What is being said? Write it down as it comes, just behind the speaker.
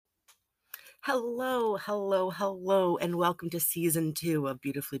Hello, hello, hello, and welcome to season 2 of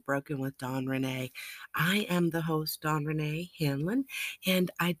Beautifully Broken with Dawn Renee. I am the host, Dawn Renee Hanlon,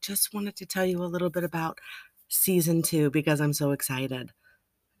 and I just wanted to tell you a little bit about season 2 because I'm so excited.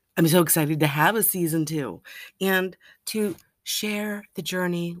 I'm so excited to have a season 2 and to share the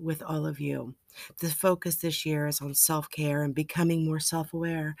journey with all of you. The focus this year is on self-care and becoming more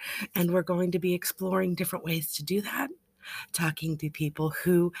self-aware, and we're going to be exploring different ways to do that, talking to people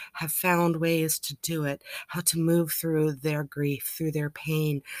who have found ways to do it, how to move through their grief, through their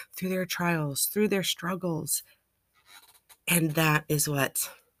pain, through their trials, through their struggles. And that is what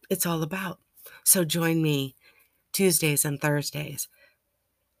it's all about. So join me Tuesdays and Thursdays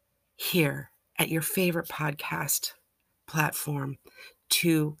here at your favorite podcast platform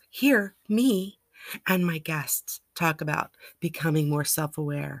to hear me and my guests talk about becoming more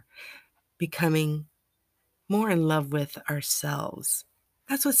self-aware, becoming more in love with ourselves.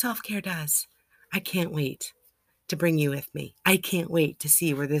 That's what self-care does. I can't wait to bring you with me. I can't wait to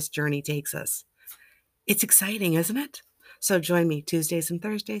see where this journey takes us. It's exciting, isn't it? So join me Tuesdays and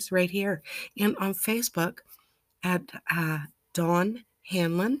Thursdays right here and on Facebook at Dawn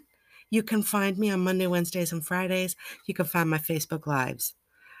Hanlon. You can find me on Monday, Wednesdays, and Fridays. You can find my Facebook Lives.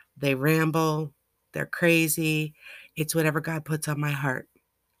 They ramble. They're crazy. It's whatever God puts on my heart.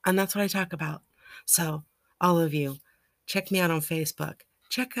 And that's what I talk about. So all of you, check me out on Facebook.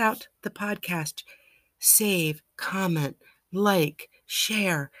 Check out the podcast. Save, comment, like,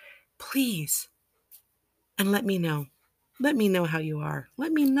 share, please. And let me know. Let me know how you are.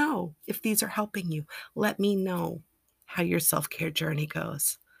 Let me know if these are helping you. Let me know how your self-care journey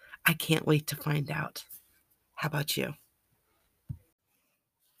goes. I can't wait to find out. How about you?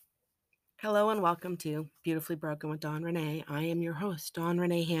 Hello and welcome to Beautifully Broken with Dawn Renee. I am your host, Dawn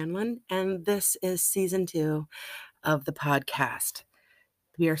Renee Hanlon, and this is season 2 of the podcast.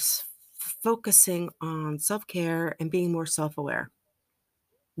 We are focusing on self-care and being more self-aware.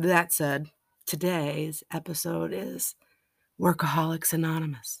 That said, today's episode is Workaholics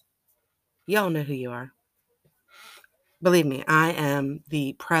Anonymous. Y'all know who you are. Believe me, I am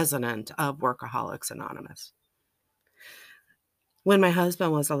the president of Workaholics Anonymous. When my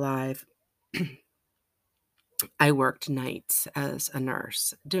husband was alive, I worked nights as a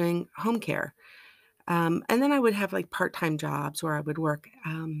nurse doing home care. And then I would have like part-time jobs where I would work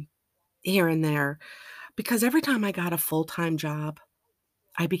here and there because every time I got a full-time job,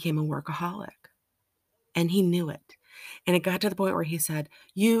 I became a workaholic. And he knew it. And it got to the point where he said,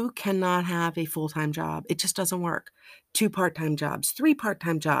 you cannot have a full-time job. It just doesn't work. 2 part-time jobs, 3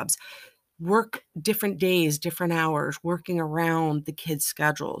 part-time jobs, work different days, different hours, working around the kids'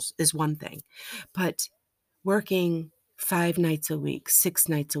 schedules is one thing. But working 5 nights a week, 6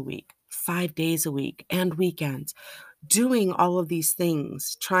 nights a week, 5 days a week, and weekends, doing all of these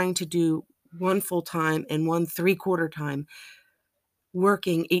things, trying to do one full-time and one 3/4 time,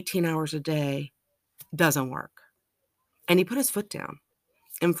 working 18 hours a day doesn't work. And he put his foot down.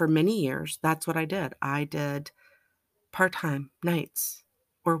 And for many years, that's what I did. I did part-time nights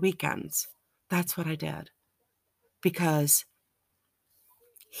or weekends. That's what I did. Because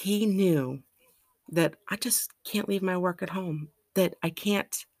he knew that I just can't leave my work at home, that I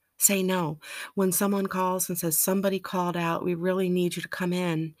can't say no. When someone calls and says, somebody called out, we really need you to come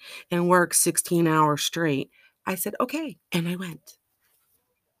in and work 16 hours straight, I said, okay. And I went.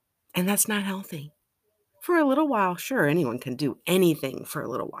 And that's not healthy. For a little while, sure, anyone can do anything for a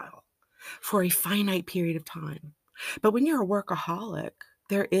little while, for a finite period of time. But when you're a workaholic,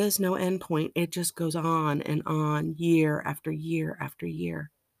 there is no end point. It just goes on and on, year after year after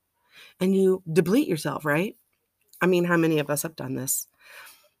year. And you deplete yourself, right? I mean, how many of us have done this?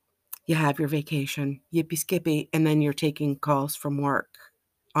 You have your vacation, yippee skippy, and then you're taking calls from work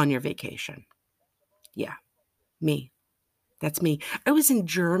on your vacation. Yeah, me. That's me. I was in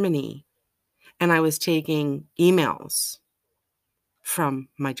Germany and I was taking emails from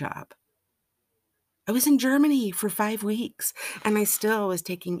my job. I was in Germany for 5 weeks and I still was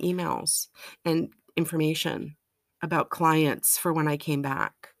taking emails and information about clients for when I came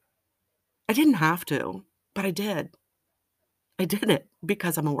back. I didn't have to, but I did. I did it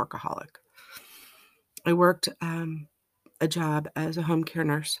because I'm a workaholic. I worked a job as a home care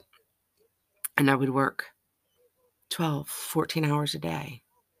nurse and I would work 12, 14 hours a day.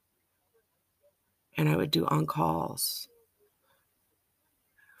 And I would do on-calls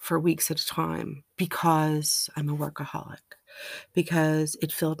for weeks at a time because I'm a workaholic, because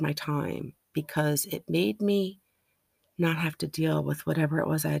it filled my time, because it made me not have to deal with whatever it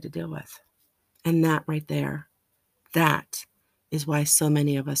was I had to deal with. And that right there, that is why so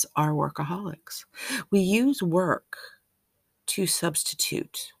many of us are workaholics. We use work to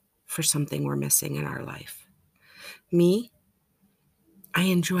substitute for something we're missing in our life. Me, I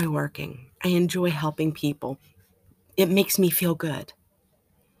enjoy working. I enjoy helping people. It makes me feel good.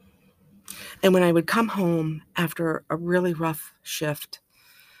 And when I would come home after a really rough shift,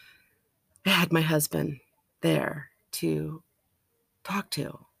 I had my husband there to talk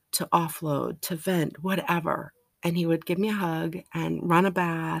to offload, to vent, whatever. And he would give me a hug and run a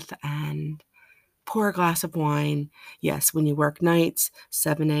bath and pour a glass of wine. Yes, when you work nights,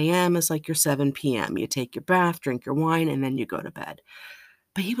 7 a.m. is like your 7 p.m. You take your bath, drink your wine, and then you go to bed.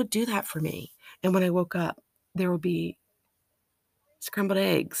 But he would do that for me. And when I woke up, there would be scrambled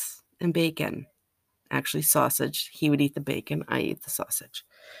eggs and bacon, actually sausage. He would eat the bacon, I eat the sausage.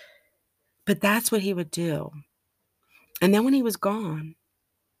 But that's what he would do. And then when he was gone,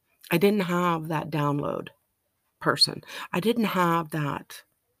 I didn't have that download person. I didn't have that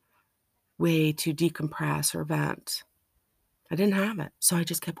way to decompress or vent. I didn't have it. So I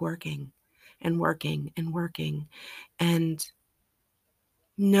just kept working and working and working. And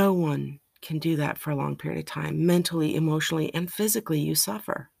no one can do that for a long period of time. Mentally, emotionally, and physically, you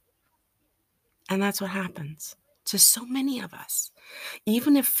suffer. And that's what happens to so many of us.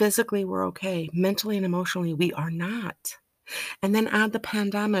 Even if physically we're okay, mentally and emotionally, we are not. And then add the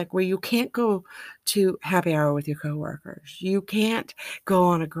pandemic where you can't go to happy hour with your coworkers. You can't go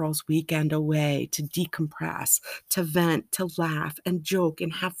on a girls' weekend away to decompress, to vent, to laugh and joke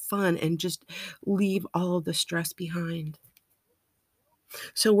and have fun and just leave all of the stress behind.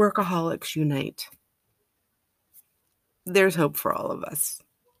 So Workaholics Unite. There's hope for all of us.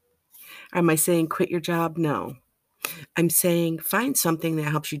 Am I saying quit your job? No. I'm saying find something that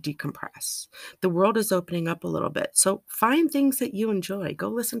helps you decompress. The world is opening up a little bit. So find things that you enjoy. Go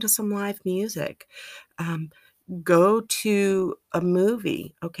listen to some live music. Go to a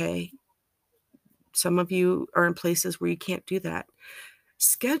movie, okay? Some of you are in places where you can't do that.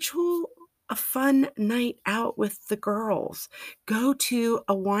 Schedule a fun night out with the girls. Go to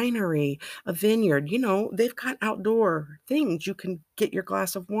a winery, a vineyard. You know, they've got outdoor things. You can get your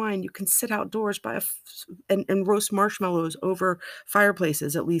glass of wine. You can sit outdoors and roast marshmallows over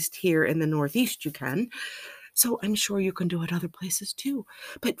fireplaces, at least here in the Northeast you can. So I'm sure you can do it other places too.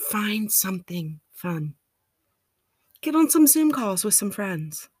 But find something fun. Get on some Zoom calls with some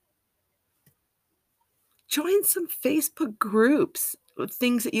friends. Join some Facebook groups with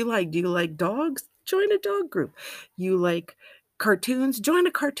things that you like. Do you like dogs? Join a dog group. You like cartoons? Join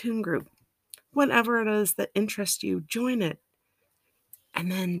a cartoon group. Whatever it is that interests you, join it.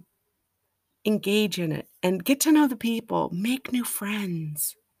 And then engage in it and get to know the people. Make new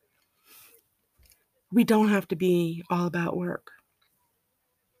friends. We don't have to be all about work.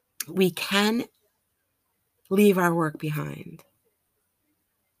 We can leave our work behind,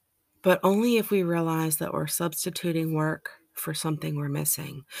 but only if we realize that we're substituting work for something we're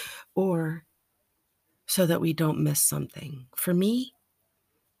missing, or so that we don't miss something. For me,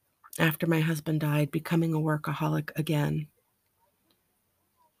 after my husband died, becoming a workaholic again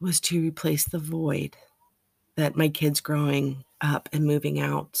was to replace the void that my kids growing up and moving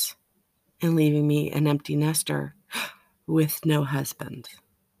out and leaving me an empty nester with no husband.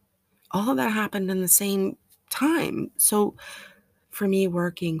 All of that happened in the same time. So for me,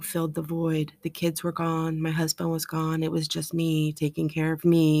 working filled the void. The kids were gone. My husband was gone. It was just me taking care of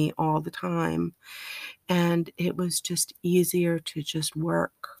me all the time. And it was just easier to just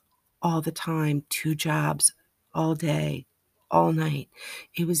work all the time, 2 jobs, all day, all night.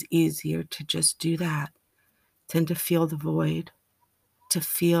 It was easier to just do that than to feel the void, to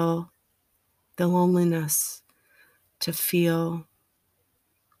feel the loneliness, to feel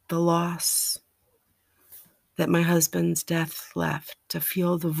the loss that my husband's death left, to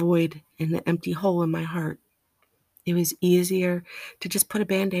feel the void and the empty hole in my heart. It was easier to just put a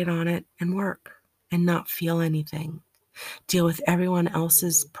Band-Aid on it and work and not feel anything. Deal with everyone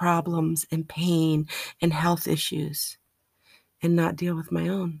else's problems and pain and health issues and not deal with my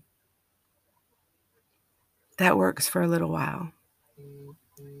own. That works for a little while,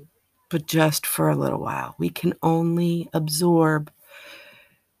 but just for a little while. We can only absorb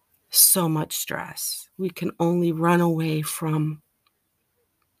so much stress. We can only run away from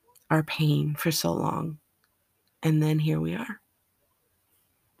our pain for so long. And then here we are.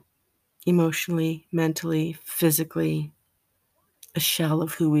 Emotionally, mentally, physically, a shell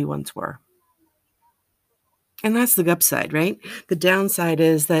of who we once were. And that's the upside, right? The downside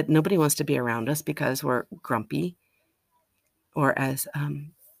is that nobody wants to be around us because we're grumpy. Or as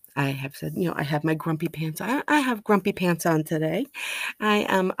I have said, I have my grumpy pants on. I have grumpy pants on today. I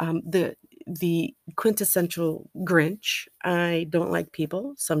am the quintessential Grinch. I don't like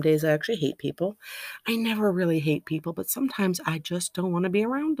people. Some days I actually hate people. I never really hate people, but sometimes I just don't want to be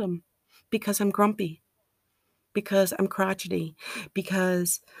around them because I'm grumpy, because I'm crotchety,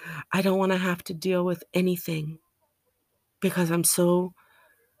 because I don't want to have to deal with anything, because I'm so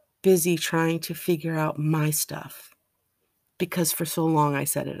busy trying to figure out my stuff. Because for so long I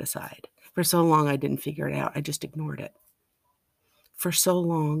set it aside. For so long I didn't figure it out. I just ignored it. For so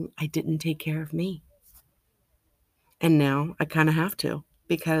long I didn't take care of me. And now I kind of have to,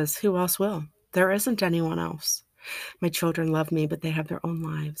 because who else will? There isn't anyone else. My children love me, but they have their own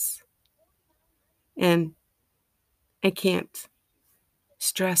lives. And I can't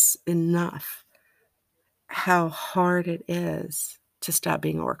stress enough how hard it is to stop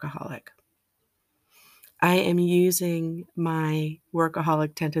being a workaholic. I am using my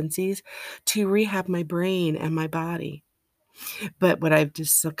workaholic tendencies to rehab my brain and my body. But what I've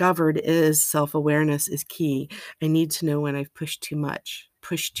discovered is self-awareness is key. I need to know when I've pushed too much,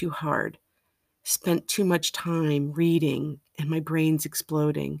 pushed too hard, spent too much time reading, and my brain's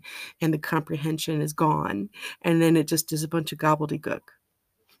exploding and the comprehension is gone. And then it just is a bunch of gobbledygook.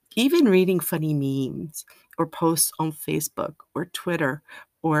 Even reading funny memes or posts on Facebook or Twitter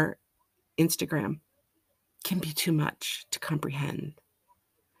or Instagram can be too much to comprehend,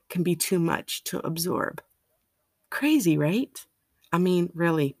 can be too much to absorb. Crazy, right? I mean,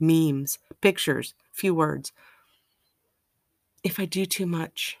 really, memes, pictures, few words. If I do too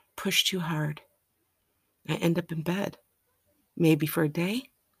much, push too hard, I end up in bed. Maybe for a day,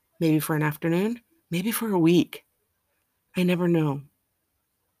 maybe for an afternoon, maybe for a week. I never know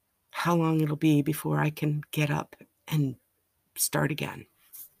how long it'll be before I can get up and start again.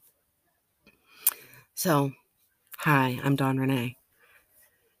 So, hi, I'm Dawn Renee.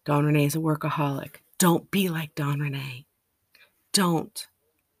 Dawn Renee is a workaholic. Don't be like Dawn Renee. Don't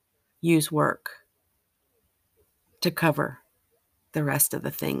use work to cover the rest of the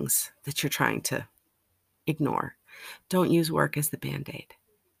things that you're trying to ignore. Don't use work as the Band-Aid.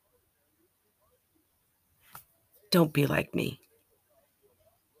 Don't be like me.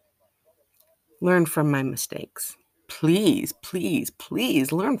 Learn from my mistakes. Please, please,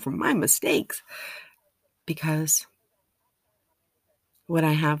 please learn from my mistakes. Because what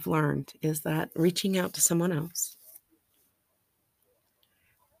I have learned is that reaching out to someone else,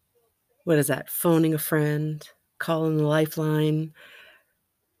 what is that? Phoning a friend, calling the lifeline,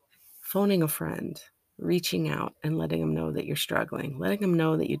 phoning a friend, reaching out and letting them know that you're struggling, letting them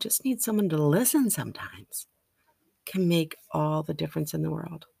know that you just need someone to listen sometimes can make all the difference in the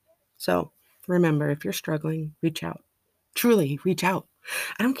world. So remember, if you're struggling, reach out. Truly, reach out.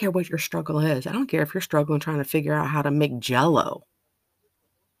 I don't care what your struggle is. I don't care if you're struggling trying to figure out how to make Jell-O,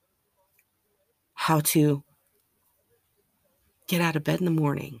 how to get out of bed in the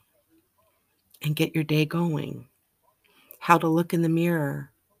morning and get your day going, how to look in the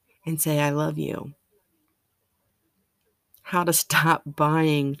mirror and say, I love you, how to stop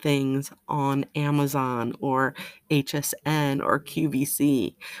buying things on Amazon or HSN or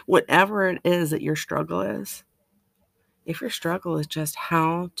QVC, whatever it is that your struggle is. If your struggle is just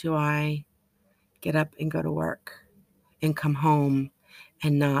how do I get up and go to work and come home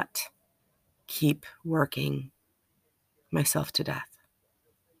and not keep working myself to death,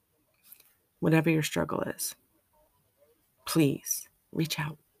 whatever your struggle is, please reach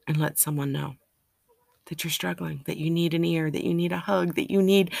out and let someone know that you're struggling, that you need an ear, that you need a hug, that you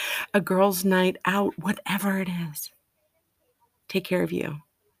need a girls' night out, whatever it is. Take care of you.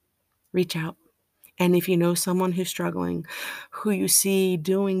 Reach out. And if you know someone who's struggling, who you see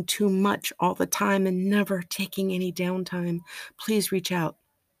doing too much all the time and never taking any downtime, please reach out.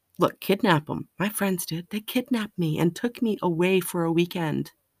 Look, kidnap them. My friends did. They kidnapped me and took me away for a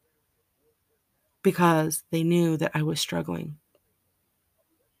weekend because they knew that I was struggling.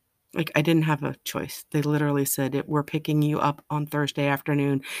 Like, I didn't have a choice. They literally said, we're picking you up on Thursday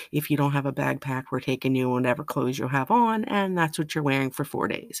afternoon. If you don't have a bag packed, we're taking you whatever clothes you have on, and that's what you're wearing for 4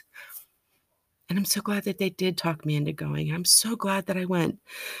 days. And I'm so glad that they did talk me into going. I'm so glad that I went.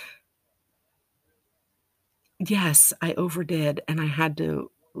 Yes, I overdid, and I had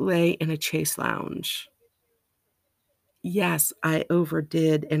to lay in a Chase lounge. Yes, I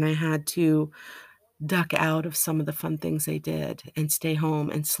overdid, and I had to duck out of some of the fun things they did and stay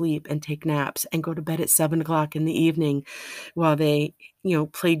home and sleep and take naps and go to bed at 7 o'clock in the evening while they,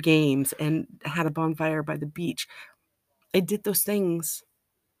 played games and had a bonfire by the beach. I did those things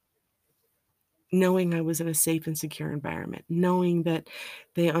knowing I was in a safe and secure environment, knowing that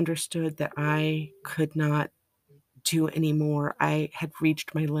they understood that I could not do anymore. I had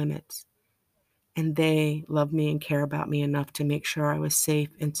reached my limits. And they love me and care about me enough to make sure I was safe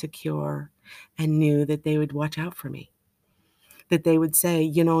and secure and knew that they would watch out for me. That they would say,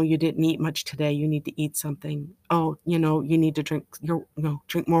 you didn't eat much today. You need to eat something. Oh, you need to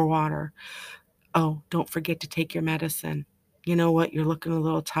drink more water. Oh, don't forget to take your medicine. You know what? You're looking a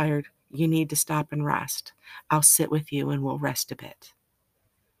little tired. You need to stop and rest. I'll sit with you and we'll rest a bit.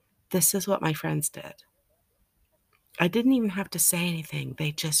 This is what my friends did. I didn't even have to say anything.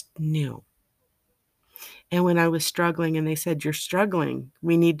 They just knew. And when I was struggling and they said, "You're struggling.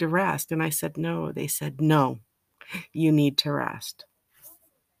 We need to rest." And I said, "No." They said, "No, you need to rest."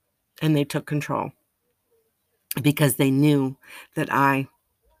 And they took control because they knew that I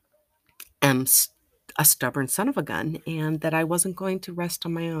am a stubborn son of a gun and that I wasn't going to rest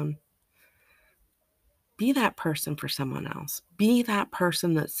on my own. Be that person for someone else. Be that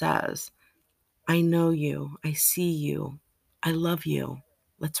person that says, "I know you. I see you. I love you.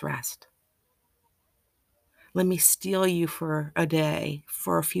 Let's rest. Let me steal you for a day,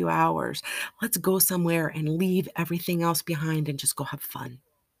 for a few hours. Let's go somewhere and leave everything else behind and just go have fun."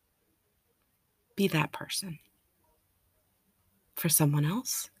 Be that person for someone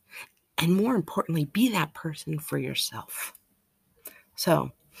else. And more importantly, be that person for yourself.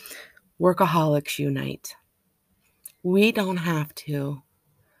 So, Workaholics Unite. We don't have to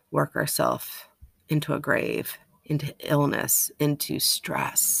work ourselves into a grave, into illness, into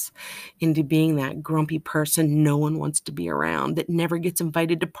stress, into being that grumpy person no one wants to be around, that never gets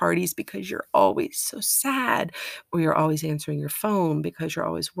invited to parties because you're always so sad, or you're always answering your phone because you're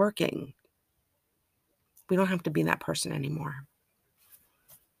always working. We don't have to be that person anymore.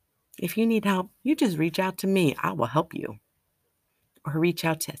 If you need help, you just reach out to me. I will help you. Or reach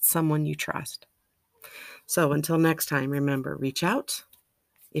out to someone you trust. So until next time, remember, reach out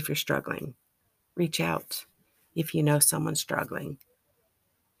if you're struggling. Reach out if you know someone's struggling.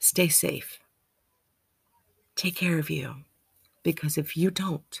 Stay safe. Take care of you. Because if you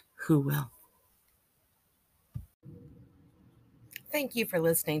don't, who will? Thank you for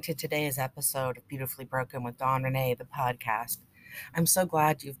listening to today's episode of Beautifully Broken with Dawn Renee, the podcast. I'm so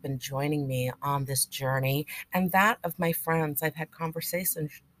glad you've been joining me on this journey and that of my friends I've had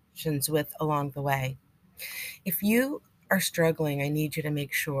conversations with along the way. If you are struggling, I need you to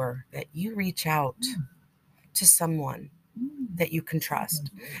make sure that you reach out to someone that you can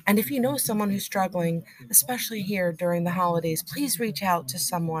trust. And if you know someone who's struggling, especially here during the holidays, please reach out to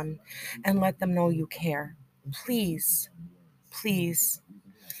someone and let them know you care. Please, please.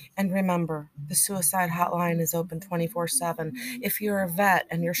 And remember, the suicide hotline is open 24/7. If you're a vet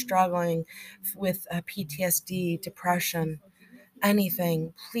and you're struggling with PTSD, depression,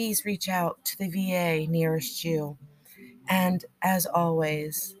 anything, please reach out to the VA nearest you. And as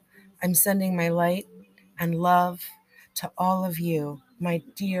always, I'm sending my light and love to all of you, my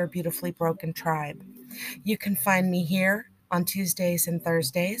dear, beautifully broken tribe. You can find me here on Tuesdays and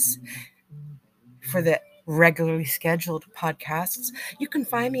Thursdays for the regularly scheduled podcasts. You can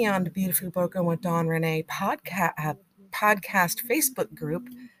find me on the Beautifully Broken with Dawn Renee podcast Facebook group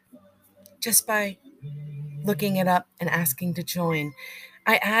just by looking it up and asking to join.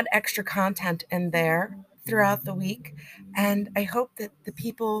 I add extra content in there throughout the week, and I hope that the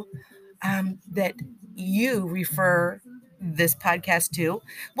people that you refer this podcast to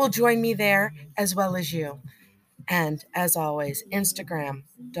will join me there as well as you. And as always, Instagram,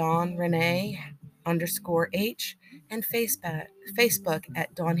 Dawn Renee _H, and Facebook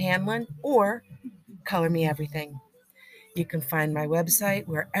at Dawn Hanlon or Color Me Everything. You can find my website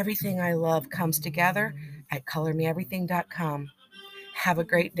where everything I love comes together at colormeeverything.com. Have a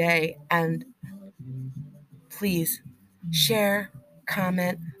great day, and please share,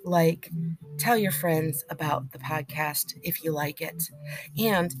 comment, tell your friends about the podcast if you like it.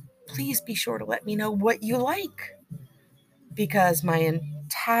 And please be sure to let me know what you like, because my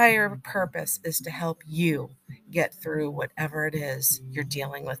entire purpose is to help you get through whatever it is you're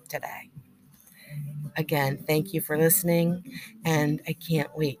dealing with today. Again, thank you for listening, and I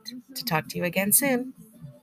can't wait to talk to you again soon.